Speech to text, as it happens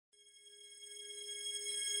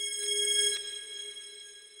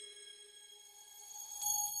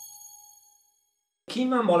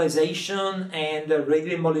Chemoembolization and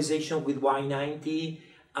radioembolization with Y90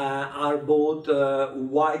 are both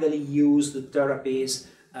widely used therapies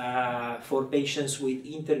for patients with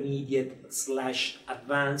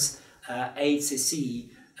intermediate/advanced HCC,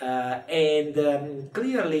 and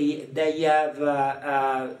clearly they have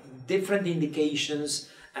different indications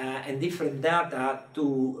and different data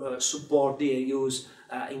to support their use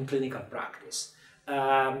in clinical practice.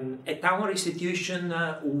 At our institution,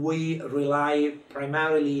 we rely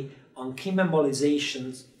primarily on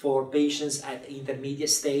chemoembolizations for patients at intermediate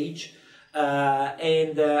stage,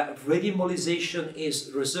 and radioembolization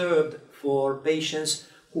is reserved for patients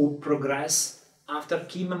who progress after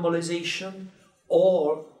chemoembolization,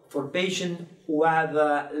 or for patients who have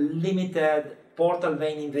limited portal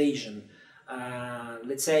vein invasion,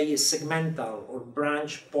 let's say a segmental or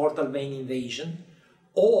branch portal vein invasion,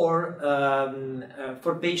 or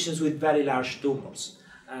for patients with very large tumors,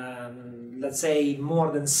 let's say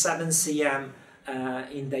more than 7 cm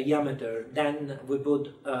in diameter. Then we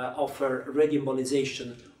would offer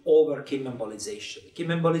radioembolization over chemoembolization.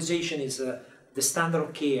 Chemoembolization is the standard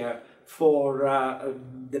of care for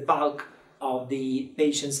the bulk of the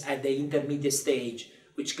patients at the intermediate stage,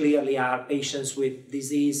 which clearly are patients with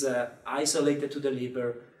disease isolated to the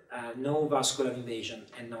liver, no vascular invasion,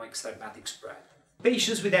 and no extrahepatic spread.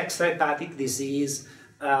 Patients with extrahepatic disease,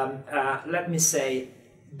 let me say,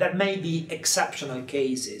 there may be exceptional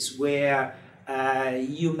cases where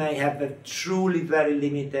you may have a truly very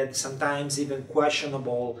limited, sometimes even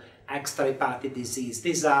questionable extrahepatic disease.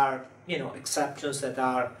 These are, exceptions that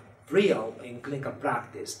are real in clinical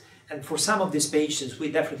practice. And for some of these patients,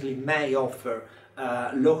 we definitely may offer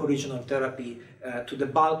locoregional therapy to the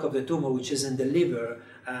bulk of the tumor, which is in the liver,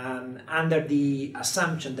 under the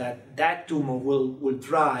assumption that that tumor will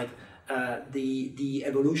drive the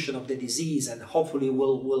evolution of the disease and hopefully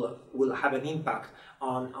will have an impact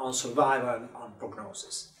on survival and on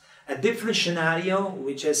prognosis. A different scenario,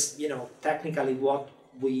 which is technically what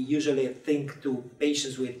we usually think to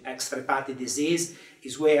patients with extrahepatic disease,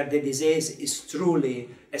 is where the disease is truly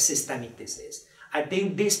a systemic disease. I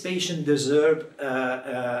think this patient deserves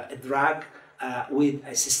a drug with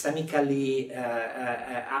a systemically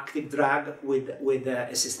active drug with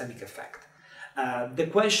a systemic effect. The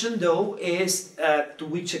question, though, is to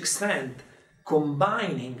which extent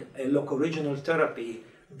combining a locoregional therapy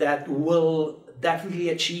that will definitely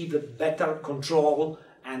achieve a better control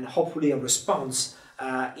and hopefully a response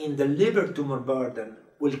in the liver tumor burden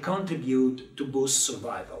will contribute to boost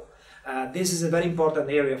survival. This is a very important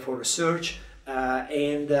area for research,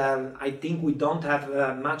 and I think we don't have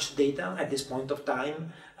much data at this point of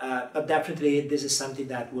time, but definitely this is something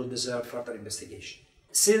that will deserve further investigation.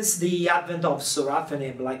 Since the advent of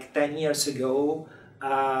sorafenib, like 10 years ago,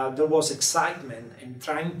 there was excitement in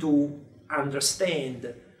trying to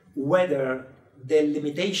understand whether the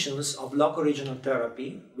limitations of locoregional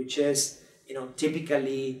therapy, which is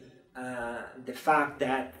typically the fact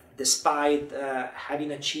that despite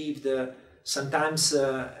having achieved sometimes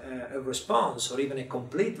a response or even a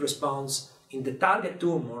complete response in the target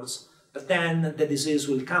tumors, but then the disease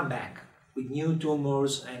will come back with new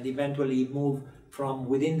tumors and eventually move from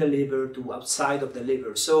within the liver to outside of the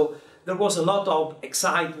liver. So there was a lot of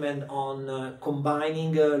excitement on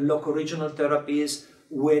combining locoregional therapies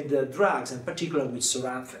with drugs, in particular with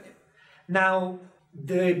sorafenib. Now,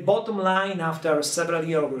 the bottom line after several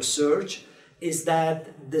years of research is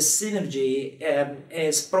that the synergy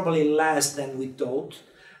is probably less than we thought.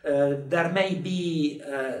 There may be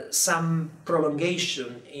some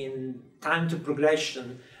prolongation in time to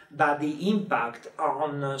progression, but the impact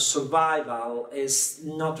on survival is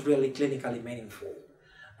not really clinically meaningful.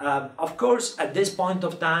 Of course, at this point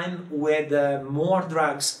of time, with more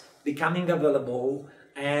drugs becoming available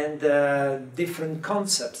and different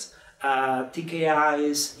concepts,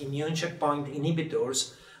 TKIs, immune checkpoint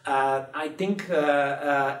inhibitors, I think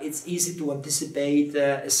it's easy to anticipate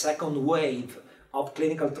a second wave of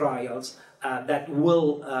clinical trials that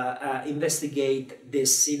will investigate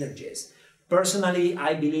these synergies. Personally,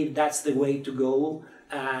 I believe that's the way to go,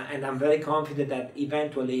 and I'm very confident that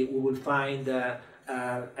eventually we will find a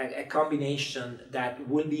combination that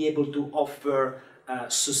will be able to offer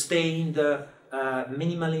sustained,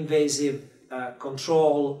 minimal invasive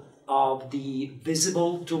control of the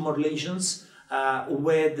visible tumor lesions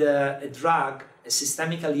with a drug, a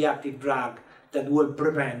systemically active drug that will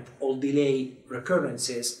prevent or delay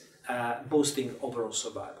recurrences, boosting overall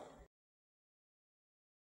survival.